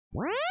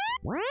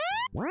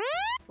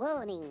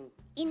Warning.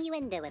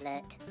 Innuendo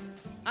alert.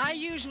 I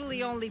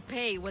usually only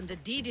pay when the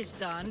deed is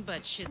done,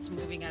 but shit's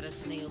moving at a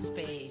snail's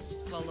pace.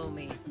 Follow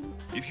me.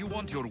 If you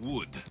want your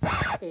wood...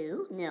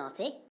 Ooh,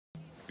 naughty.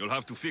 You'll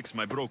have to fix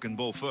my broken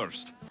bow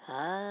first.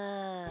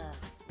 Ah.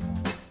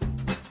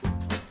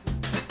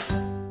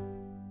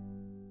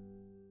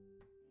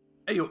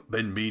 Hey up,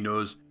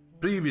 BenBeanos.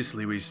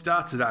 Previously we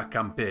started our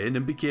campaign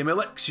and became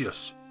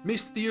Alexios,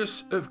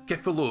 Misthios of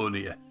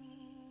Kefalonia.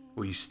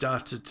 We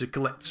started to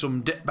collect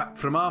some debt back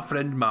from our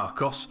friend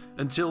Marcos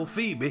until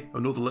Phoebe,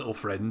 another little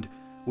friend,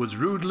 was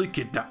rudely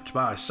kidnapped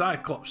by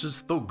Cyclops'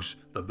 thugs,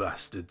 the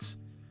bastards.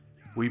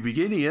 We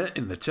begin here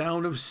in the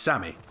town of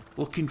Sammy,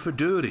 looking for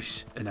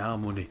Duris and our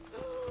money.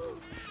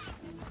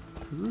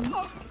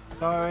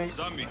 Sorry.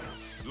 Sammy,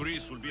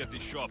 Duris will be at the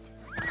shop.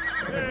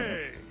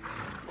 Hey!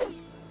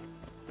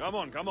 Come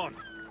on, come on.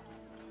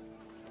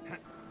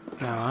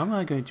 Now, am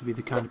I going to be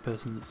the kind of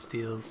person that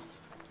steals?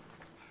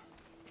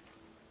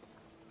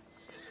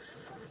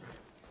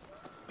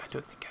 I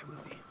don't think I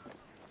will be.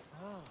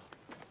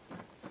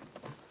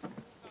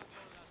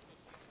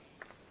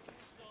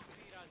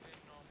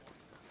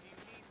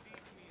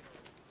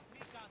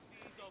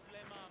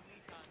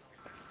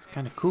 It's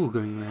kind of cool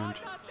going around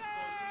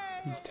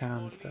these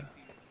towns, though.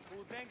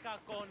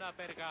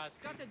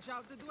 Got a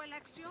job to do,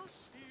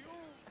 Alexios?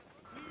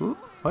 Ooh,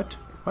 what?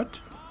 What?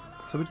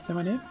 Somebody say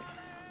my name?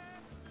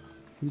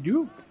 Is it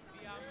you?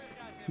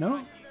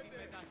 No?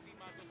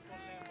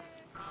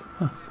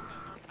 Huh.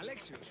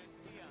 Alexios,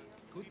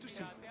 good to see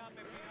you.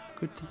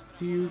 Good to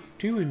see you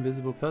too,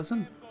 invisible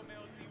person.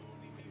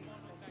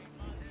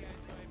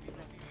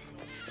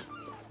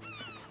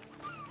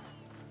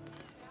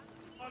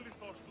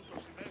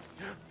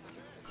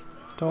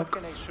 Talk. What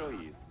can I show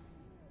you?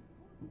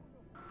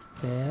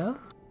 Sell?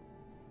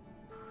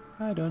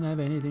 I don't have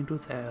anything to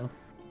sell.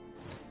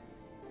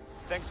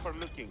 Thanks for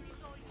looking.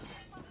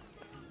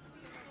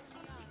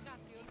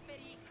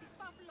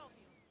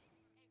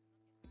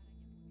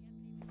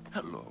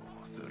 Hello,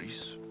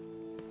 Duris.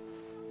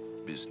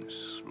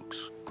 Business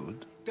looks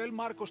good. Tell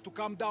Marcos to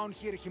come down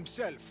here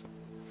himself,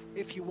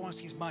 if he wants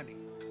his money.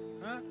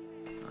 Huh?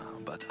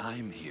 But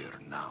I'm here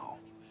now.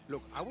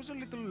 Look, I was a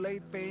little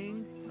late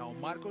paying. Now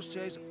Marcos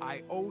says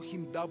I owe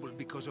him double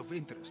because of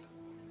interest.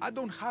 I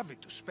don't have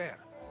it to spare.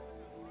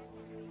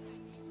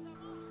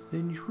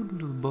 Then you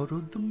shouldn't have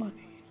borrowed the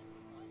money.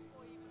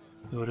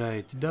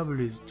 Alright, double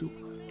is too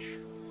much.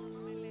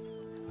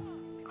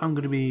 I'm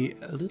gonna be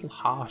a little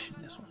harsh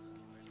in this one.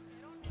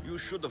 You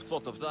should have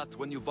thought of that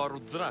when you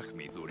borrowed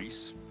drachmi,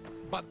 Duris.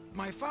 But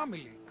my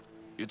family...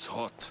 It's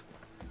hot.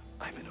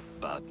 I'm in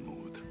a bad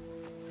mood.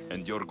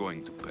 And you're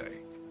going to pay.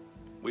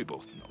 We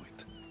both know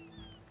it.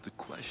 The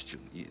question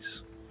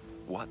is,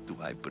 what do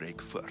I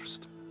break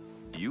first?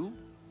 You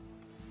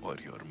or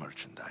your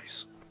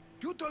merchandise?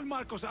 You told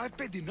Marcos I've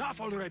paid enough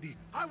already.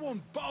 I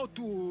won't bow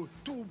to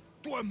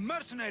a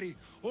mercenary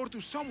or to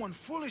someone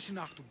foolish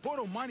enough to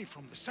borrow money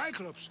from the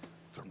Cyclops.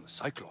 From the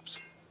Cyclops?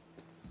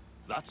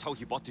 That's how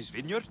he bought his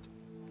vineyard?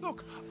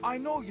 Look, I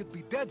know you'd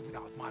be dead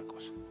without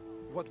Marcos.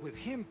 What with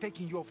him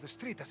taking you off the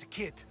street as a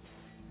kid.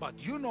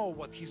 But you know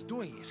what he's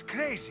doing is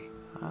crazy.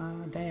 Ah,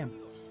 damn.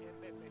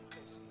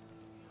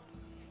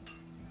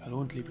 I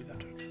won't leave you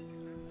that way.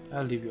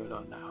 I'll leave you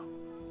alone now.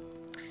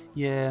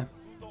 Yeah.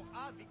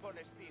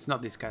 It's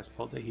not this guy's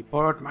fault that he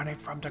borrowed money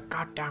from the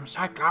goddamn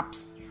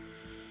Cyclops.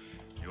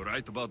 You're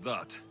right about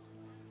that.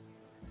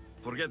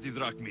 Forget the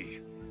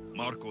drachmi.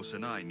 Marcos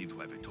and I need to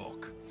have a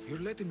talk. You're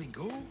letting me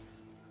go?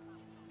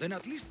 Then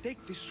at least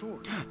take this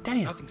sword.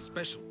 Damn. Nothing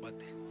special, but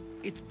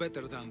it's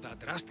better than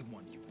that rusty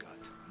one you've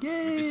got.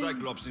 Yay! With the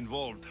Cyclops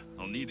involved,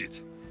 I'll need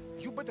it.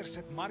 You better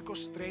set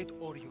Marcos straight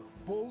or you're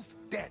both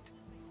dead.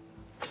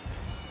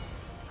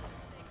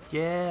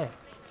 Yeah.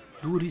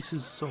 Duris'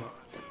 sword.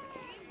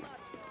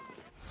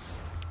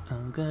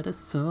 I've got a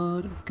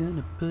sword, I'm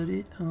gonna put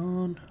it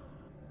on.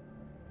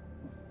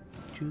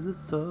 Choose a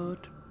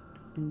sword,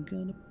 I'm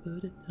gonna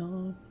put it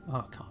on. Oh,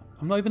 I can't.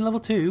 I'm not even level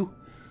 2.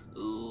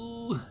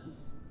 Ooh.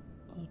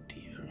 Oh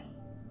dear.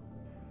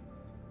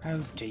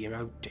 Oh dear,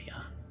 oh dear.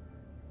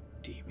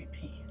 Deary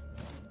me.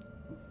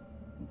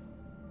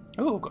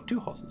 Oh, I've got 2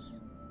 horses.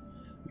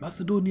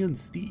 Macedonian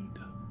steed.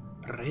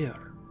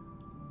 Rare.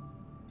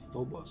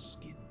 Phobos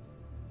skin.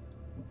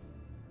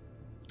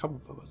 Common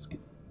Phobos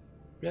skin.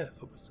 Rare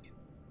Phobos skin.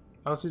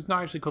 Oh, so it's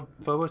not actually called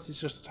Phobos,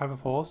 it's just a type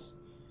of horse?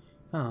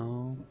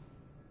 Oh.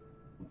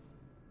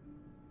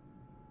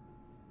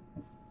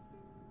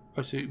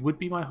 Oh, so it would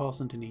be my horse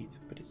underneath,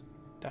 but it's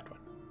that one.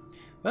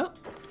 Well,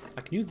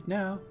 I can use it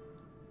now.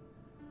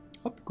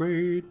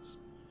 Upgrades.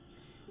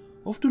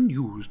 Often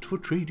used for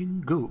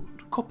trading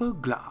gold, copper,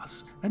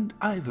 glass, and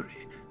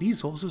ivory. These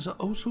horses are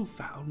also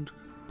found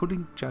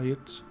pulling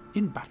chariots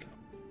in battle.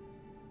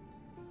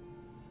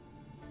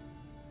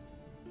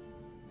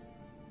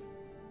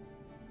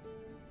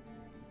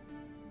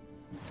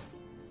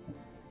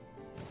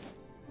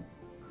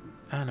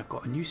 And I've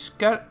got a new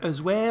skirt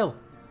as well.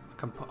 I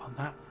can put on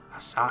that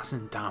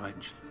assassin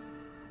damage.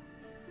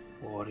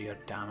 Warrior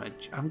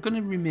damage. I'm going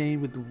to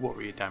remain with the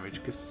warrior damage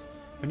because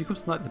when it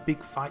comes to like the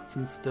big fights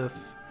and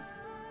stuff,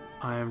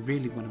 I am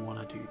really going to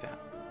want to do that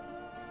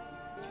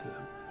for the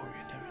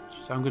warrior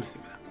damage. So I'm going to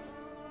stick with that.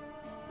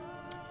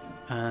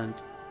 And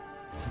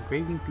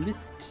engravings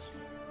list,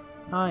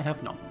 I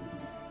have none.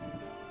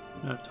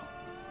 None at all.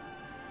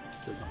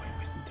 So there's no way I'm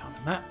wasting time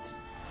on that.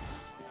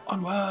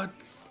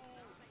 Onwards!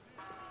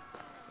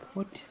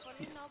 What is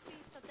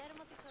this?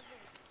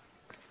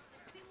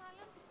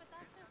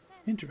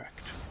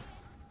 Interact.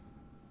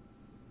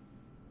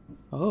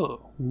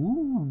 Oh,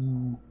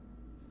 ooh.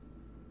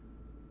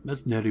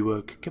 Mercenary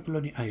work,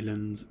 Kefalos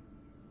Islands.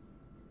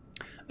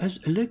 As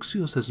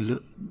Alexios has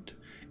learned,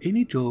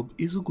 any job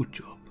is a good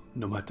job,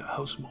 no matter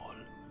how small.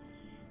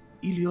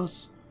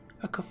 Ilios,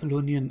 a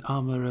Kefalonian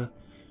armourer,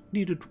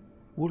 needed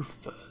wolf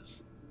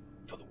furs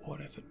for the war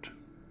effort,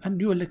 and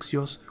knew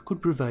Alexios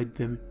could provide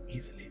them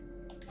easily.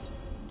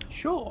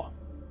 Sure.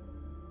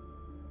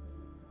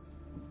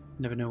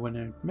 Never know when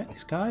I met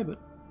this guy, but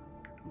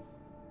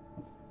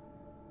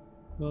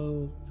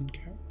world and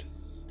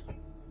characters.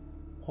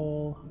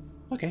 All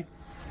okay.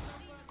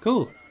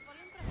 Cool.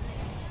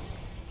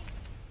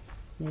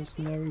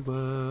 Mercenary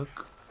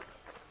work.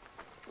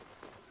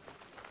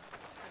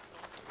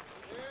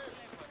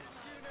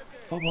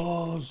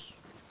 Phobos.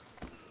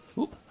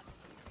 Ooh.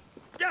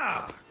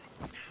 Yeah.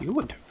 You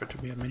went for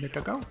to me a minute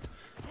ago.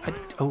 I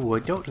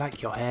don't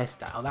like your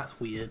hairstyle. That's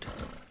weird.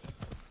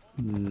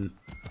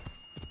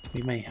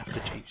 We may have to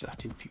change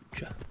that in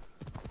future.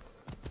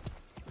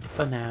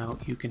 For now,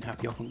 you can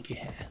have your funky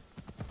hair.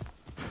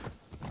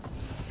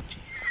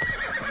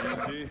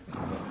 Jeez.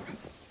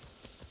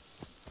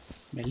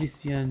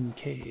 Melician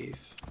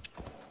Cave.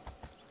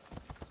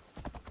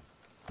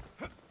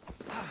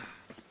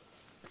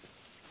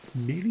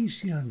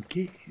 Melician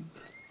Cave.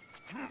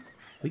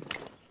 Wait.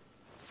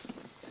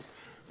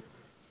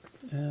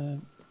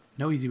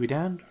 No easy way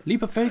down.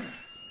 Leap of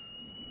faith.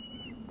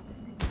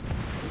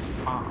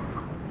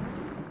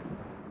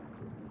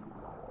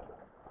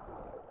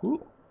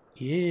 Ooh.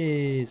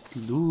 Yes,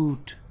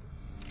 loot.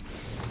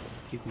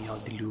 Give me all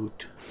the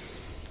loot.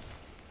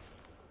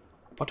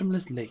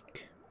 Bottomless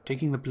lake.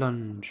 Taking the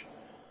plunge.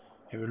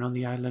 Everyone on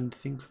the island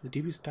thinks the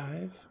deepest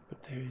dive,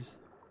 but there is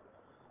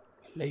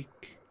a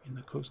lake in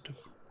the coast of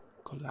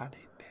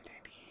Colade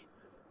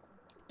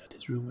that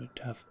is rumored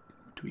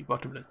to be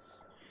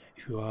bottomless.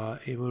 If you are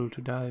able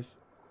to dive,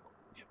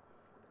 if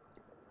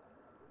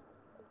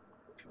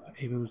you are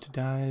able to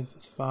dive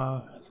as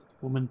far as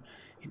a woman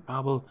in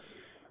marble,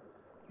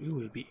 you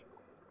will be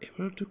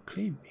able to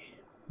claim me.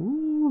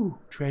 Ooh,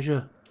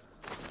 treasure.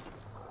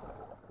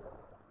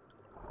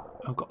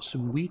 I've got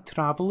some wee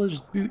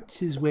traveller's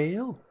boots as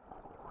well.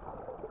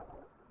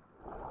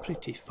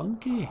 Pretty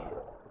funky.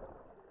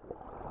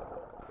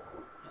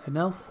 Anything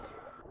else?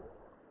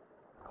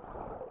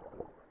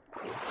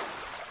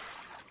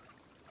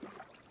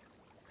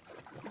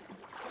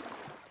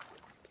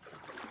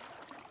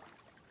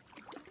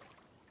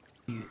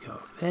 You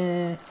go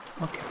there.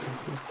 Okay,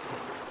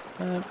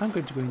 I'm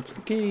going to go into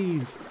the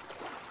cave.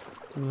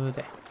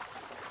 There.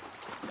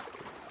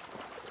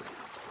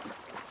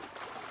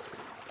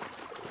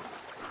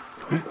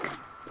 Quick.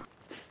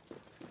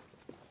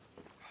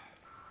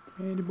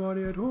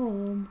 Anybody at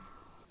home?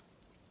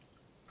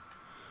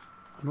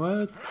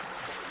 Onwards.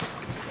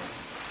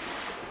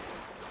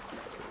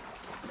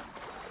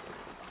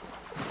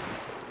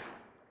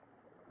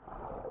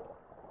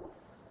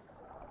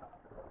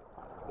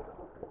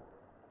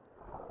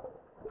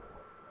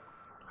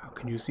 How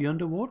can you see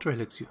underwater,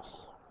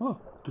 Alexios? Oh,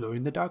 glow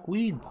in the dark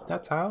weeds,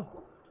 that's how.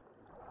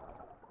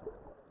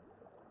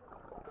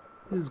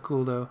 This is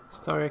cool though.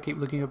 Sorry I keep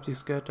looking up your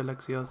skirt,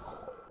 Alexios.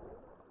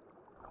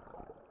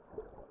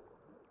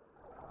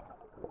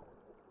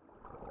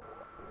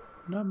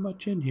 Not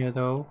much in here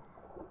though,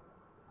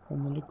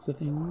 from the looks of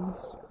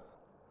things.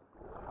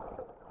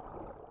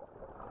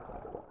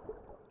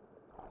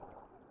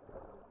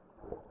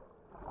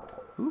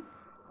 Ooh,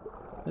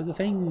 there's a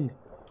thing.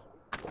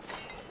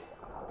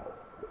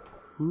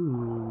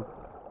 Ooh.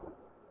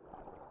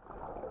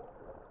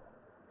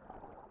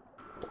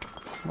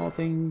 More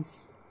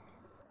things.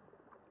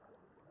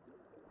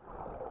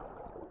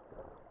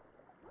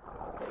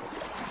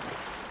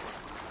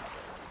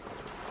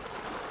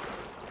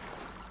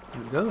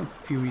 There we go, a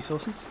few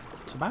resources,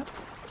 not so bad.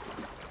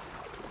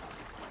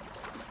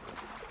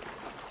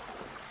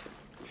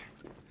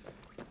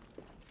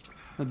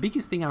 The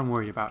biggest thing I'm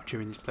worried about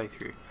during this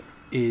playthrough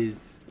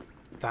is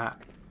that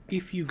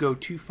if you go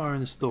too far in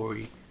the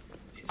story,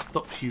 it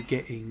stops you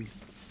getting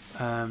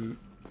a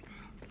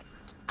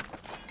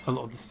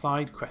lot of the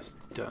side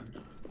quests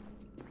done.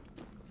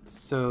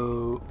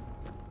 So...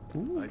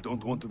 Ooh. I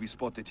don't want to be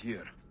spotted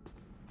here.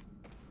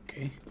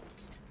 Okay.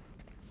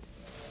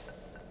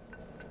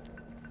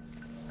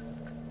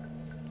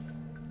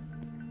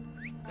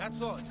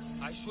 That's odd.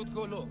 I should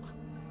go look.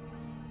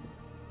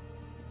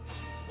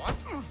 What?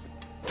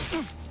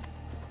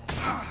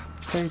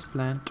 Space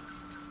plant.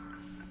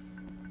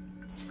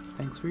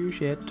 Thanks for your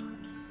shit.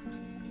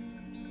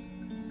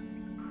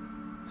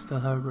 Still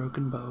have a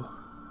broken bow.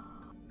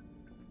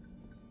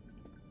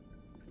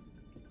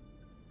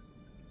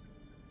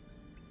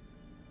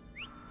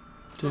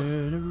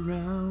 Turn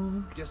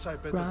around, Guess I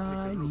better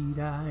bright take a look.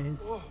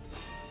 eyes.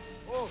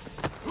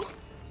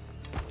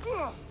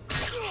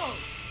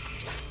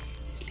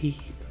 Sleep.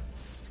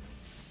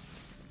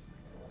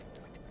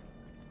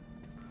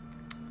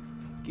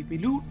 Give me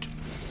loot.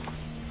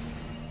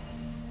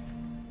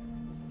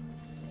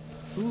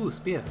 Ooh,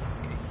 spear.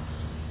 Okay.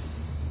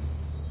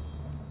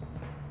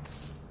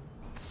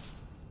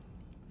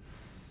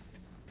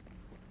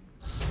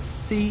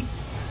 See,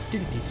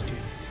 didn't need to do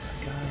anything to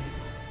that guy.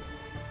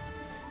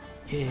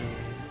 Yeah.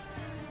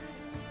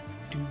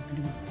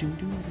 Do.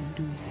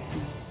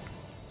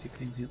 See if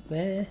things up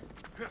there.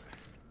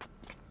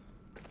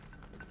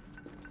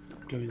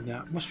 Glowing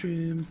that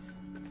mushrooms.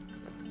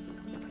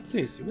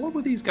 Seriously, what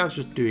were these guys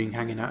just doing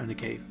hanging out in a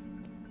cave?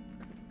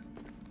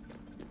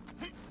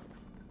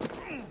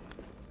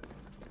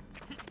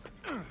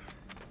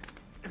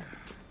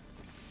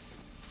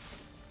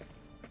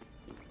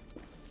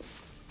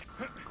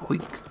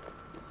 Oink.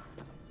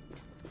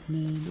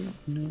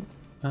 No.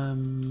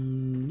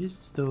 This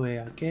is the way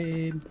I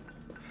came.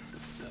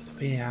 So the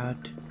way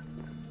out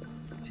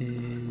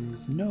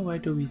is nowhere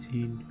to be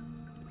seen.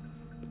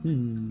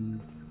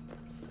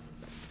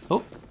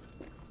 Oh,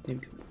 there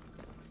we go.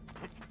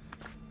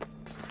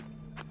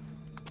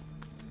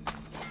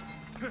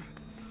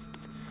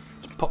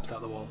 Just pops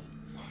out the wall.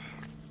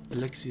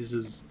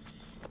 Alexios'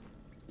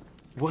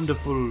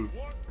 wonderful.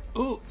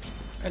 Oh,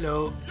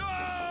 hello.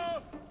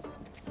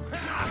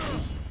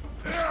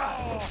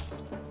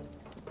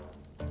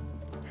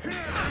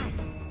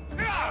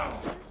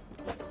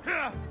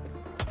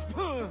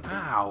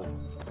 Ow!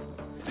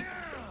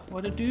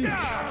 What'd I do?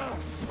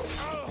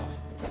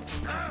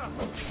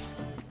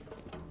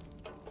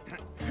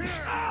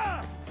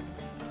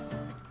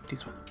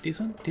 This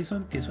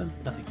one,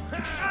 nothing.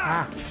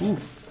 Ah! Ooh!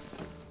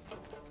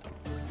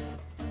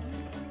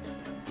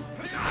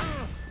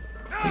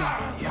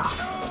 Yeah!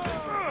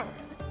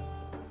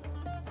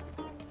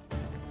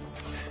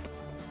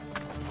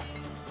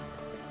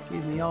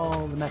 Give me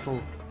all the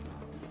metal.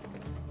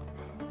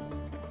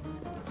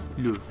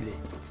 Lovely.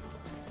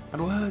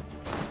 And words.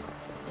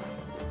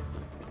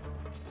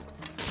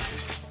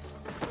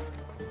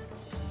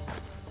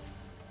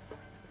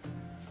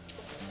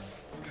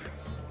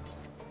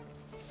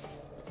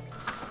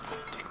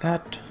 Take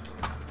that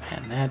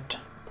and that.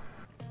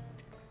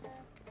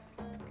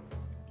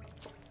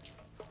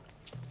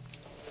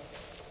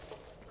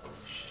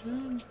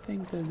 Shouldn't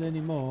think there's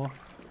any more.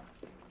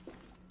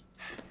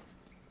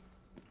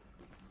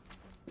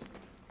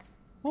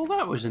 Well,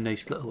 that was a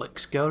nice little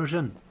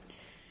excursion.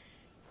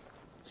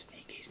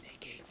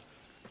 Sneaky.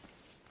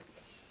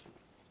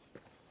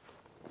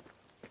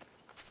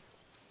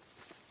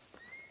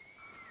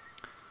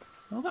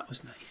 Well, that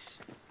was nice.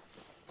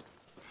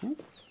 Ooh,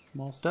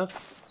 more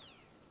stuff.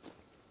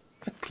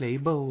 A clay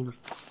bowl.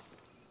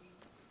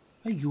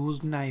 A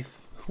used knife.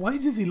 Why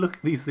does he look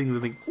at these things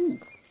and think, ooh,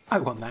 I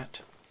want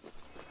that.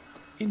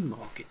 In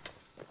market.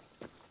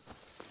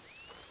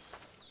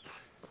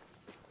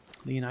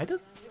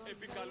 Leonidas?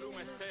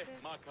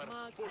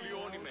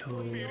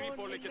 Oh, maybe?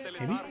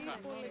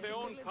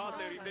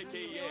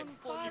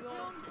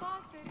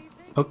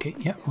 Okay,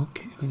 yeah,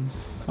 okay.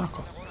 It's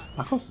Marcos.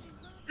 Marcos?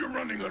 You're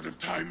running out of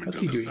time What's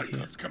until he the doing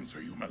Cyclops comes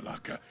for you,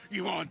 Malaka.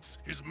 He wants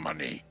his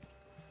money.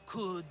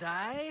 Could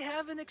I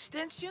have an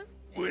extension?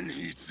 When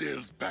he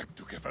sails back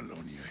to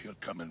Kefalonia, he'll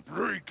come and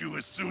break you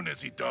as soon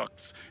as he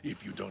docks,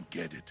 if you don't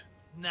get it.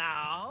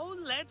 Now,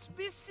 let's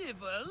be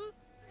civil.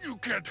 You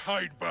can't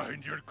hide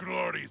behind your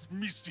glorious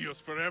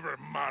Mistios forever,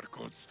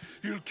 Marcos.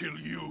 He'll kill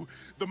you,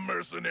 the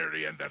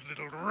mercenary, and that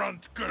little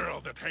runt girl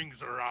that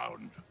hangs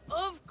around.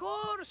 Of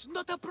course,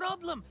 not a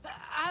problem.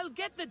 I'll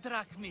get the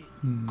drachmi.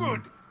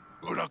 Good.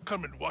 Or I'll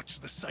come and watch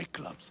the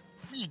Cyclops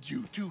feed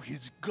you to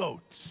his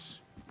goats.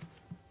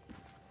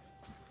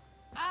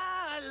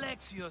 Ah,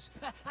 Alexios,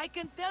 I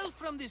can tell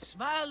from the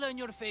smile on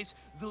your face,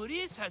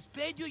 Duris has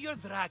paid you your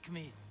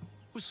drachmi.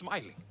 Who's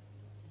smiling?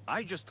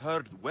 I just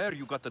heard where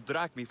you got the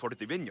drachmi for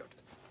the vineyard.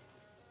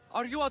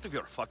 Are you out of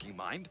your fucking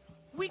mind?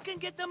 We can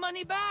get the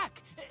money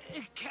back,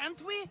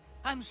 can't we?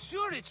 I'm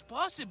sure it's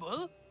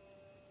possible.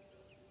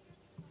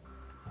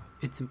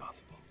 It's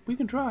impossible. We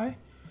can try.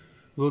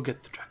 We'll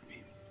get the drachmi.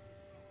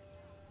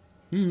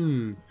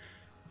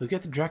 We'll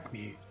get the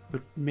drachmi,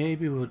 but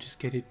maybe we'll just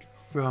get it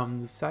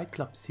from the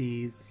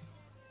Cyclopses.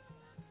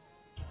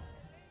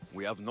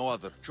 We have no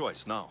other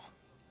choice now.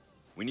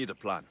 We need a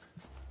plan.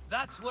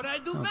 That's what I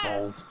do Oh, best.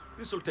 balls.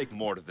 This will take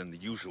more than the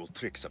usual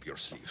tricks up your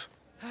sleeve.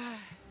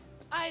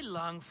 I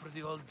long for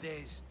the old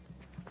days.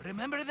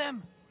 Remember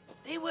them?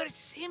 They were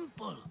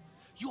simple.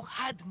 You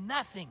had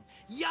nothing,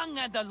 young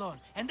and alone,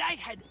 and I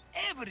had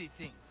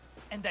everything.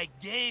 And I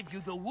gave you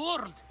the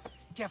world,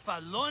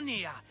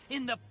 Kefalonia,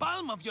 in the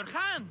palm of your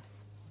hand.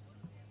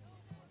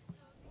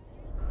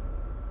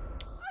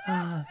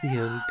 Ah,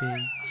 the old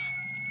days.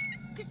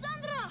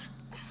 Cassandra!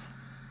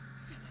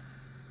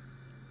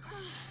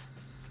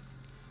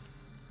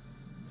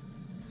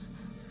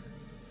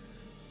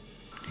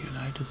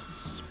 Leonidas'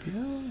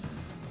 spear?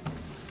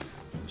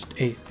 Just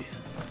a spear.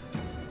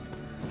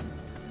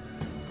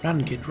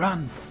 Run, kid,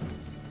 run!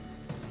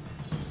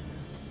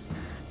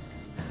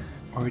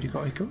 Already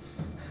got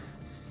echoes?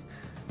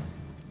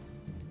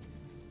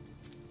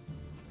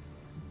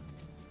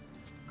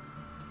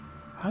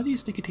 How do you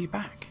stick it to your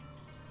back?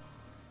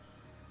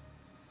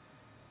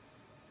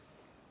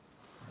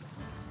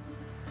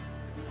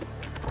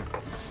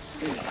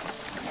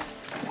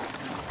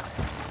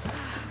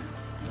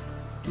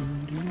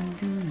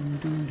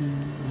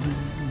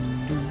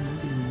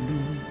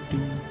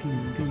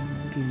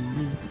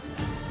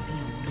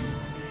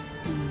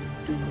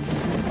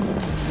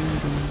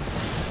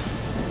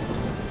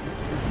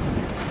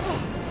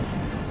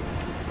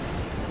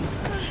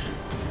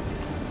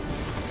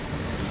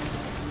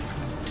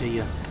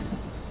 Dear.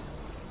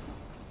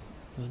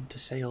 Learn to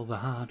sail the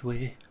hard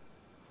way.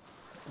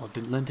 Or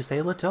didn't learn to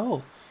sail at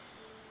all.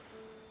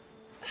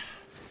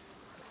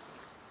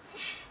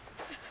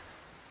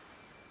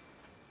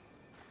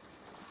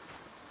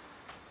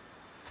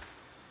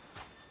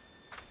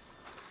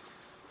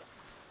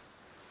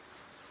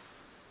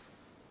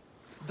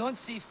 Don't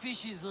see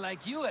fishes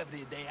like you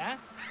every day,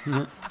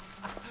 huh?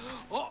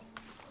 Oh!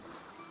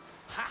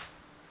 Ha!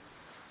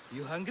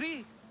 You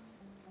hungry?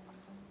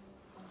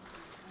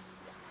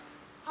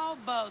 How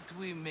about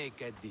we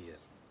make a deal?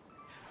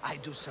 I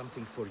do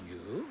something for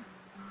you.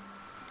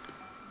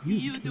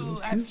 You do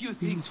a few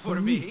things for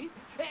me.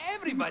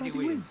 Everybody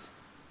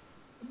wins.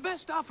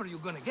 Best offer you're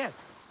gonna get.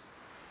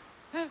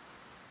 Huh?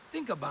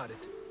 Think about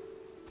it.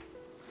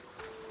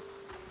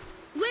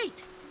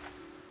 Wait!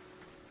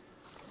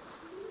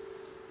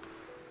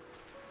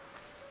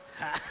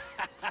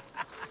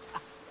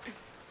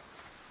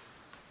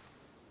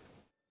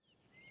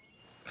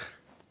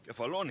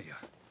 Kefalonia.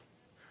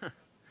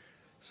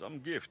 Some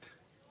gift.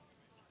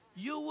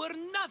 You were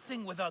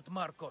nothing without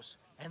Marcos,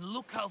 and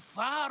look how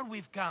far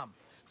we've come.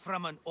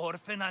 From an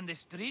orphan on the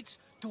streets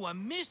to a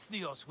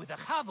Misthios with a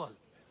Havel.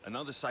 And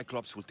now the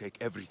Cyclops will take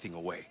everything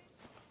away.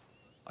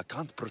 I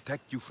can't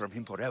protect you from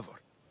him forever.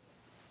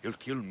 He'll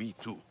kill me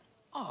too.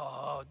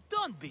 Oh,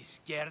 don't be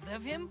scared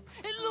of him.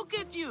 And look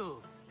at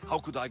you. How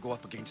could I go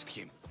up against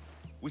him?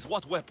 With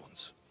what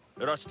weapons?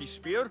 A rusty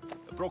spear?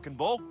 A broken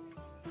bow?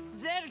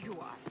 There you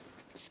are.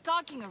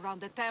 Skulking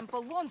around the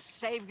temple won't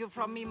save you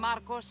from me,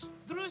 Marcos.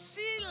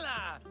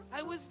 Drusilla!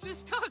 I was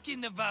just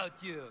talking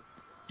about you.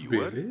 You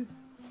Really?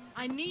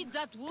 I need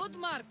that wood,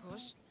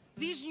 Marcos.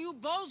 These new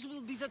bows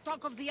will be the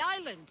talk of the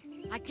island.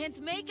 I can't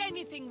make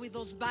anything with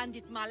those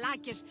bandit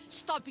Malakas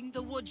stopping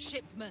the wood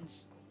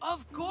shipments.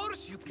 Of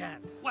course you can.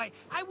 Why,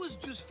 I was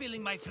just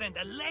filling my friend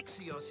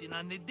Alexios in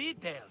on the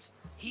details.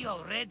 He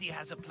already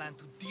has a plan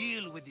to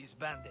deal with these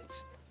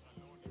bandits.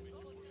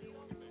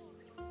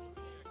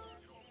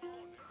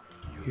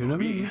 You know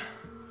me.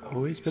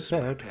 Always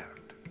prepared.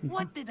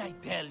 What did I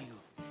tell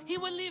you? He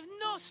will leave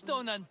no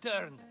stone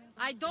unturned.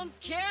 I don't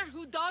care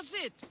who does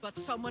it, but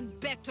someone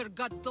better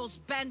got those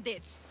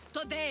bandits.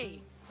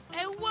 Today.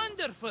 A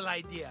wonderful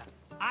idea.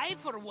 I,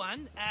 for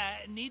one,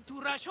 need to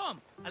rush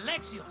home.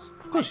 Alexios,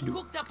 Of course I you do.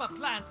 cooked up a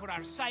plan for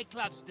our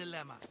Cyclops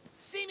dilemma.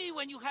 See me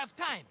when you have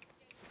time.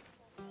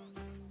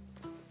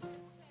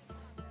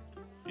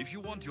 If you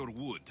want your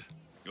wood,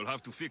 you'll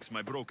have to fix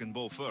my broken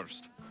bow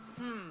first.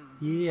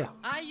 Yeah.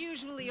 I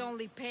usually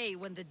only pay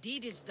when the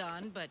deed is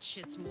done, but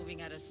shit's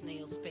moving at a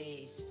snail's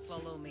pace.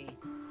 Follow me.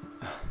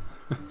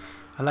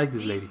 I like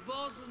this These lady.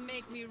 bows will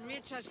make me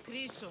rich as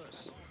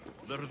Chrysos.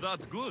 They're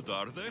that good,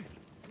 are they?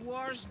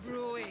 War's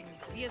brewing.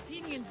 The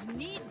Athenians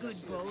need good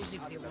bows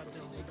if they want to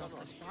hold off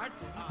the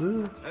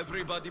Spartans.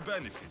 Everybody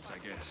benefits, I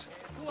guess.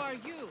 Who are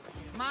you?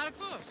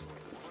 Marcos?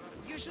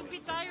 You should be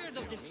tired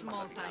of this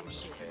small-time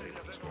shit.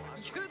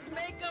 You'd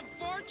make a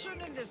fortune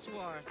in this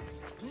war.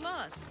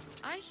 Plus,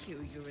 I hear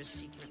you're a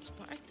secret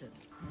Spartan.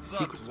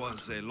 That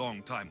was a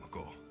long time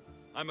ago.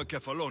 I'm a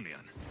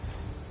Kefalonian.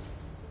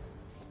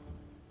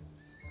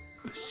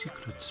 A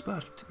secret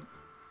Spartan.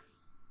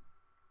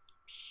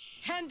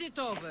 Hand it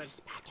over.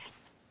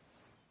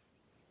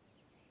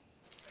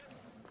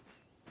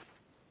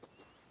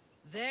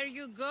 There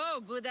you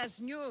go, good as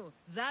new.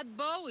 That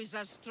bow is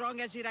as strong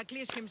as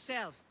Heracles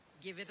himself.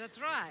 Give it a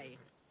try.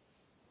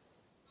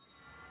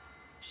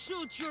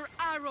 Shoot your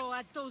arrow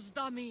at those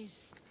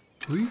dummies.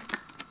 Weak.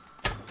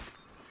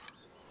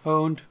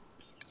 Owned.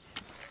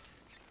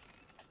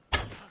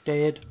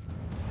 Dead.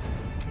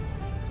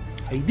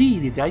 I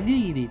did it, I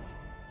did it.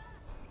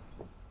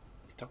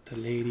 Stop the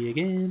lady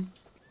again.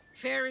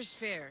 Fair is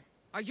fair.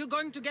 Are you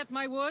going to get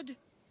my wood?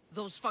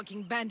 Those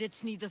fucking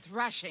bandits need a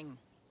thrashing.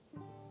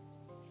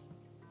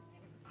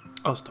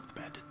 I'll stop the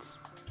bandits.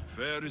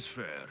 Fair is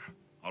fair.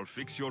 I'll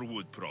fix your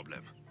wood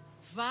problem.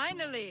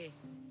 Finally!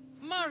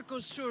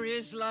 Marcos sure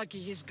is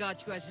lucky he's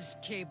got you as his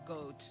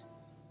scapegoat.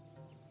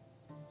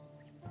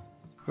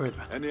 Where are the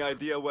bandits? Any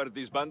idea where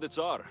these bandits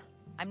are?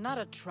 I'm not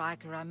a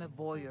tracker, I'm a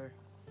boyer.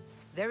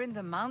 They're in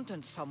the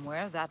mountains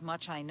somewhere, that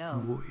much I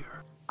know.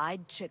 Warrior.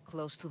 I'd check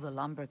close to the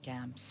lumber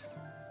camps.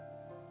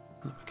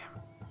 Okay.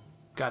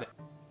 Got it.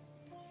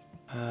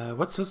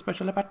 What's so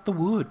special about the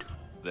wood?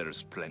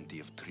 There's plenty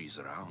of trees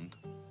around.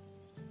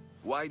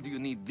 Why do you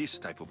need this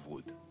type of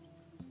wood?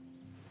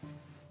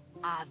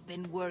 I've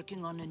been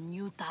working on a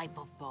new type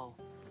of bow.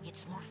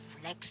 It's more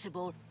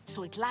flexible,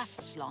 so it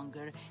lasts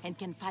longer and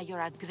can fire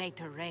at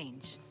greater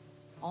range.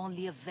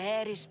 Only a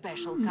very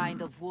special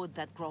kind of wood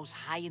that grows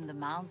high in the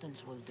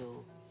mountains will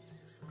do.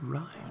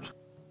 Right.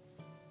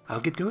 I'll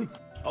get going.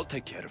 I'll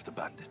take care of the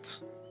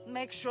bandits.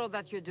 Make sure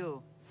that you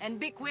do, and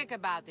be quick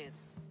about it.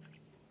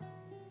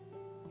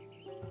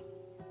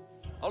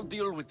 I'll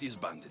deal with these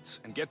bandits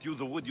and get you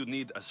the wood you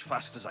need as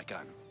fast as I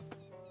can.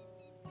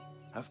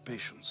 Have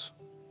patience.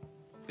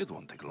 It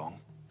won't take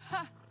long.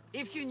 Ha!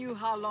 If you knew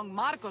how long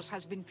Marcos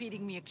has been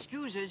feeding me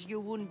excuses, you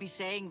wouldn't be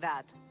saying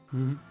that.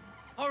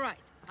 All right,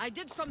 I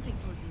did something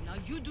for you. Now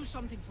you do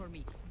something for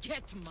me.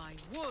 Get my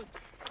wood.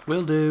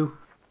 Will do.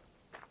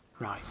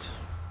 Right.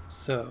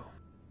 So.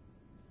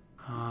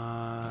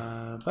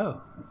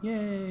 Bow.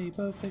 Yay!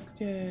 Bow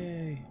fixed.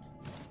 Yay!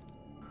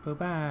 Bow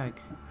bag.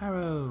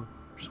 Arrow.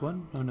 Just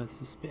one. Oh no,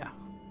 this is spear.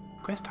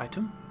 Quest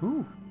item.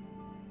 Ooh.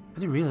 I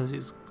didn't realize it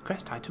was a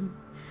quest item.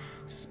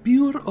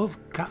 Spear of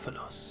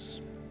Kefalos.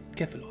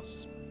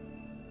 Kefalos.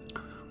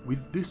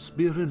 With this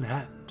spear in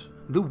hand,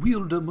 the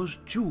wielder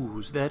must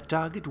choose their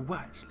target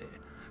wisely.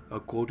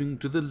 According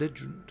to the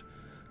legend,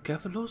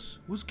 Kefalos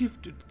was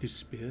gifted this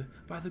spear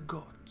by the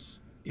gods.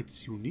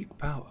 Its unique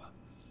power.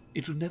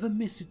 It'll never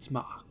miss its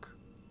mark.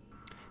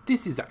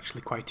 This is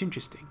actually quite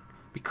interesting,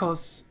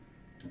 because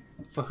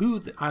for who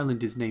the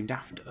island is named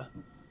after,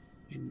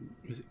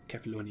 was it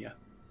Kefalonia?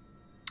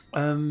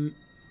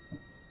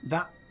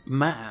 That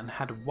man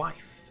had a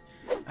wife,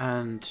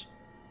 and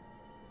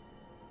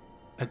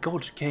a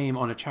god came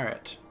on a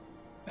chariot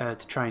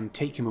to try and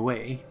take him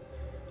away,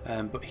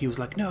 but he was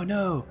like,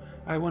 no,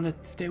 I want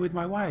to stay with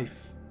my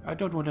wife. I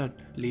don't want to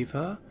leave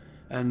her.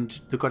 And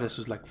the goddess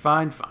was like,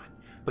 fine.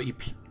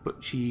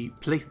 But she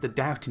placed the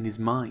doubt in his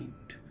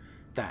mind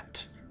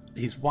that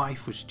his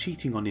wife was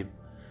cheating on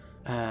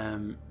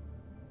him.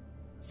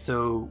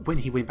 So when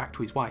he went back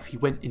to his wife, he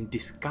went in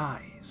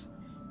disguise.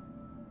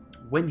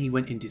 When he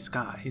went in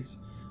disguise,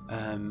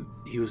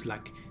 he was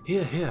like,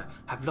 here,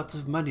 have lots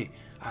of money.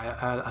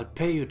 I'll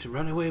pay you to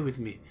run away with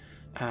me.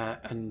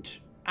 And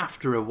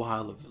after a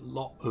while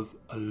of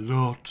a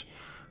lot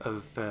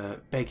of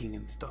begging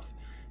and stuff,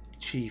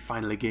 she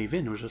finally gave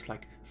in and was just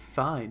like,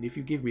 fine, if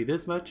you give me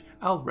this much,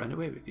 I'll run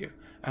away with you.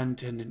 And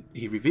then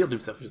he revealed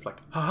himself, just like,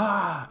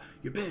 ha,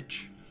 you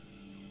bitch.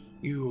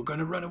 You were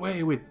gonna run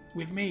away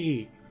with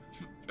me.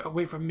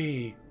 Away from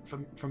me.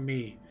 From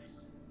me.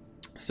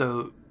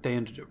 So they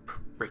ended up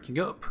breaking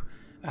up,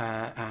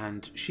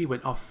 and she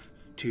went off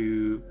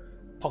to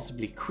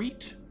possibly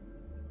Crete,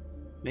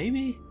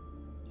 maybe?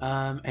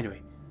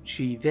 Anyway,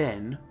 she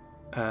then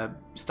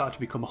started to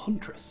become a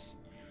huntress,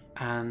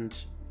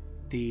 and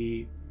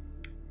the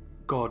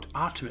god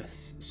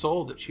Artemis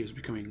saw that she was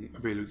becoming a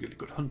really, really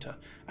good hunter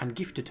and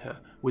gifted her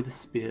with a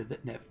spear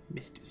that never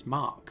missed its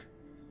mark.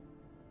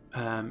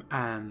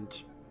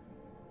 And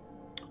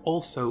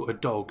also a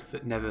dog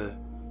that never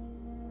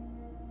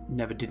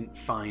didn't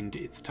find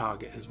its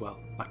target as well,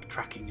 like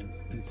tracking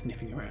and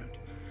sniffing around.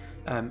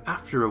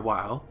 After a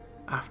while,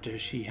 after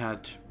she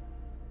had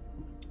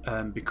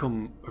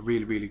become a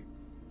really, really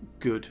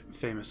good,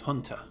 famous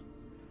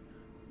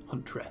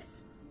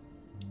huntress,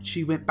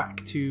 she went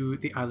back to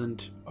the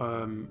island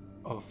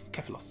of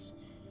Kefalos.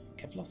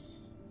 Kefalos?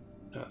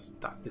 No,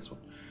 that's this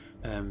one.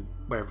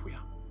 Wherever we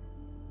are.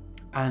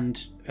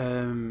 And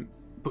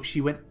but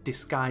she went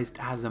disguised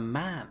as a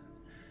man.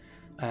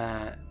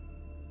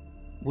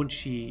 Once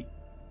she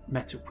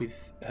met up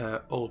with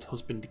her old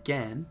husband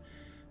again,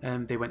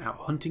 they went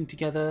out hunting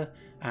together,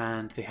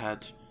 and they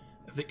had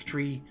a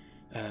victory.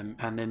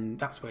 And then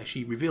that's where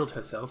she revealed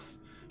herself.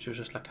 She was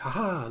just like,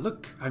 haha,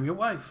 look, I'm your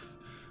wife.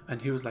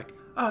 And he was like,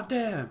 oh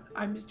damn,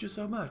 I missed you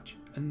so much.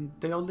 And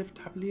they all lived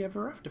happily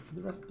ever after for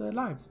the rest of their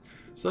lives.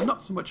 So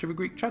not so much of a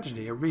Greek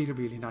tragedy, a really,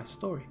 really nice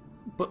story.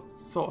 But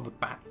sort of a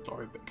bad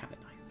story, but kind of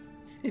nice.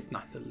 It's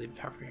nice to live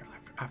happily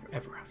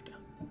ever after.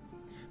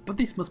 But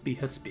this must be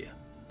her spear.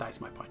 That is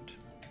my point.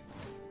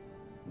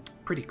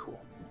 Pretty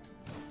cool.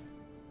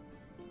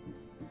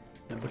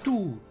 Number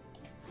 2.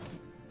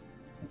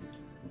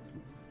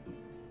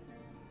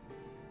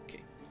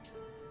 Okay.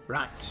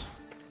 Right.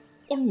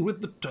 On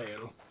with the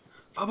tale.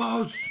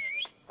 Vamos!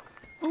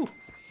 Oh.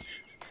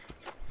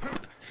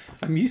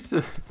 I'm used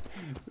to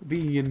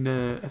being in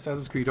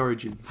Assassin's Creed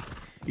Origins.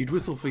 You'd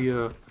whistle for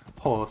your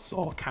horse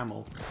or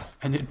camel,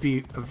 and it'd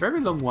be a very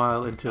long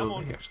while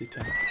until they actually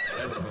turn up.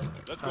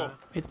 Let's go.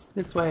 It's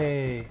this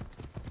way.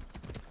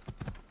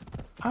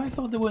 I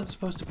thought they weren't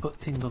supposed to put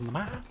things on the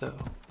map, though.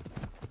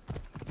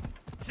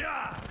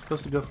 Yeah.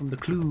 Supposed to go from the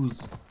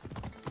clues.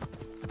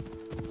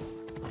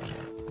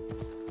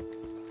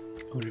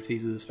 I wonder if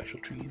these are the special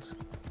trees.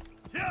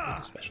 Yeah.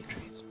 The special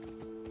trees.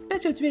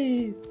 Special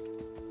trees!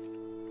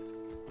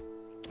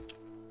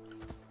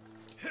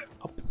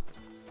 Up.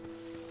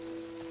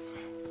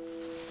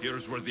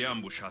 Here's where the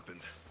ambush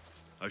happened.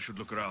 I should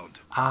look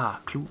around.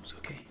 Ah, clues,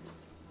 okay.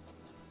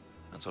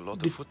 That's a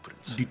lot of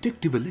footprints.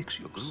 Detective The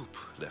Alexios. group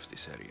left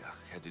this area,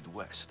 headed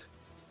west.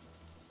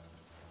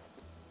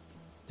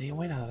 They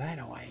went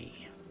that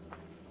way.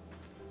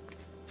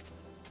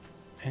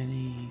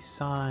 Any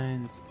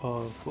signs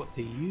of what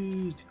they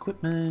used?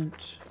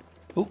 Equipment?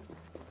 Oh!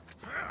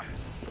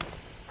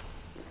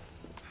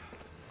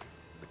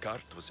 The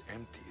cart was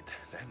emptied,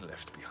 then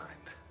left behind.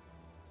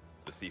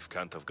 The thief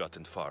can't have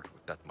gotten far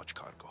with that much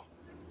cargo.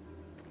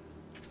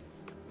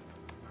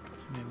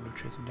 Maybe we'll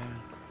trace him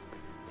down.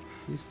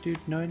 This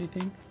dude know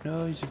anything?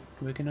 No, he's just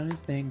working on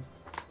his thing.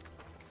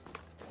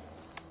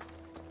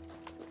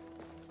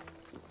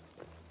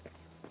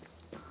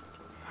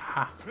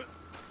 Ha!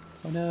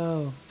 Oh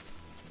no!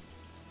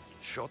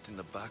 Shot in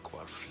the back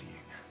while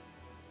fleeing.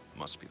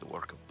 Must be the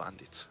work of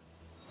bandits.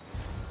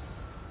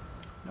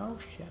 No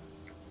shit.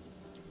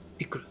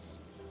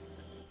 Icarus.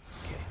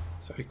 Okay,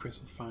 so Icarus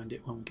will find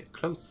it when we get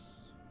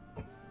close.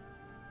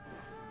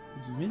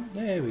 Zoom in.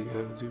 There we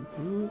go. Zoom.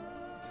 Ooh,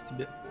 that's a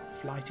bit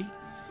flighty.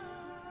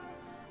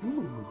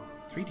 Ooh,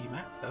 3D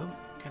map though.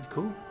 Kind of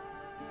cool.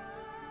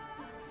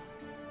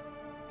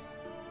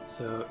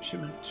 So,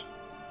 shipment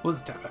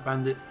was attacked by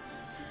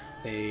bandits.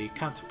 They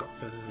can't have got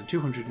further than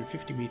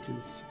 250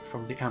 meters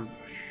from the ambush.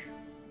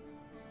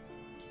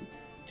 Does it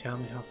tell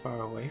me how far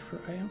away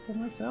I am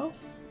from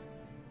myself?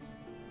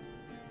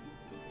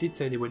 It did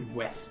say they went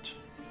west,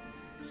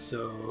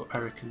 so I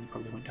reckon they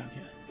probably went down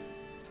here.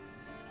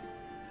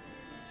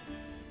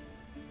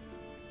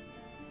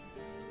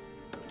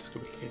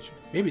 Discover location.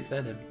 Maybe it's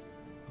there then.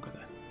 I'll go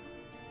there.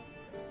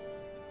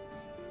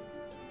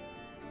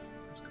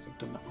 That's because I've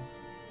done that one.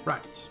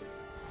 Right.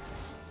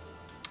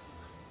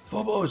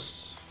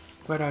 Phobos!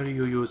 Where are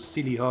you, you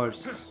silly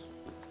horse?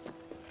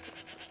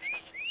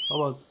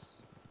 Phobos.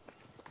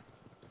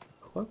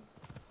 Phobos?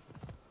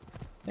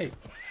 Hey.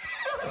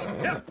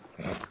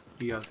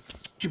 Your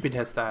stupid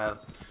hairstyle.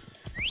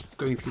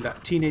 Going through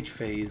that teenage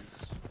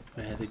phase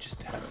where they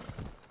just have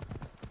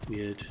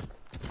weird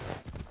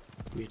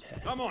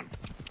hair. Come on!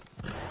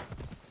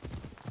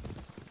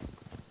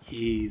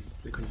 Yes,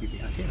 they're going to be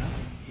behind here,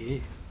 aren't they?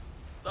 Yes.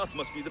 That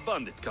must be the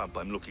bandit camp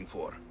I'm looking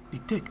for.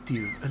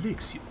 Detective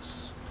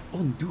Alexios,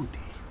 on duty.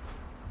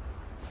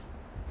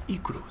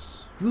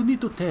 Icarus, you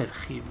need to tell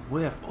him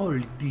where all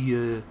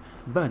the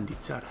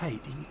bandits are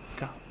hiding in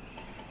camp.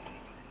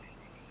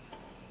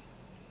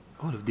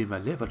 All of them are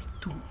level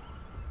 2.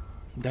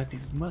 That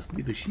must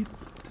be the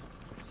shipment.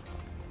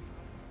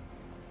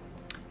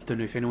 I don't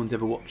know if anyone's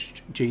ever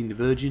watched Jane the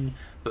Virgin,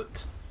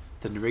 but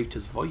the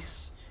narrator's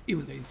voice,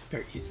 even though it's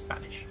very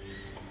Spanish,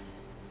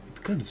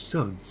 it kind of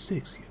sounds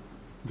sexy,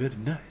 very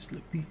nice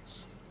like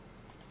this.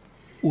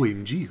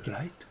 OMG,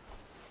 right?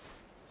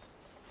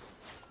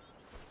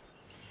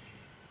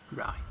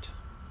 Right.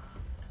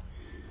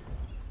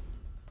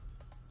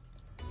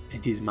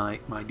 It is my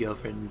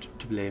girlfriend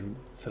to blame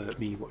for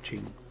me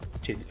watching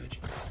Jane the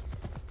Virgin,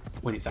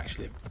 when it's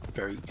actually a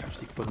very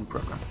fun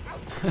program.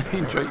 I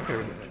enjoy it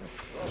very much.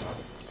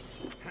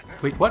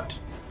 Wait, what?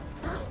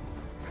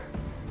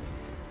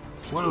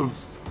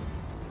 Wolves!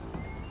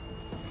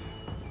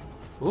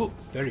 Oh,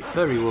 very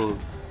furry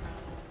wolves.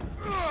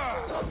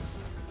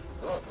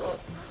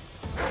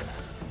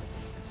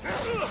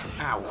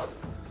 Ow.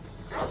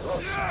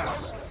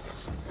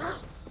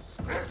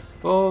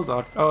 Oh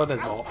god, oh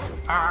there's more.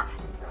 Ah.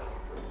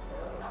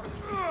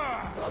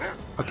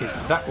 Okay,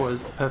 so that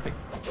was a perfect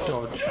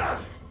dodge.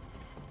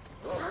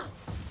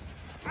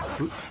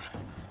 Ooh.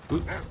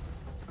 Ooh.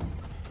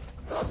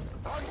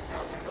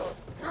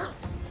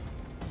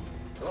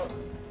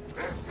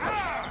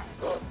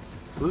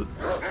 Ooh.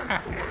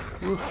 Ah.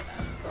 Ooh.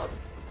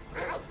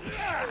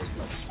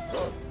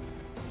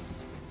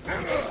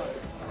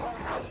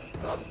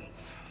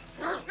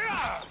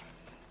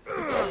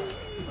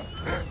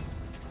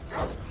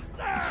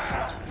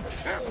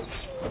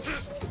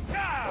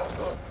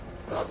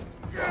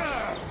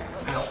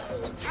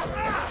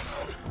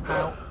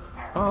 Ow.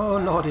 Oh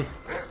lordy.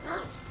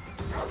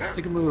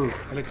 Stick a move,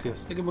 Alexios,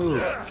 stick a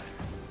move.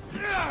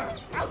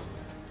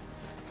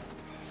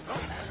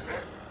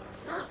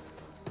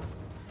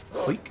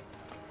 Weak.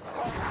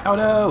 Oh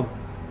no!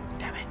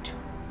 Damn it.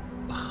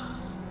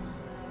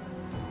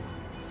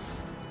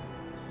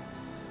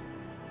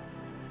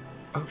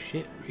 Oh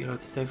shit,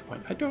 reload the save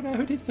point. I don't know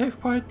who this save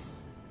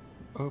points.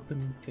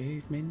 Open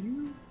save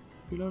menu.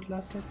 Reload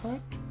last save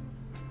point.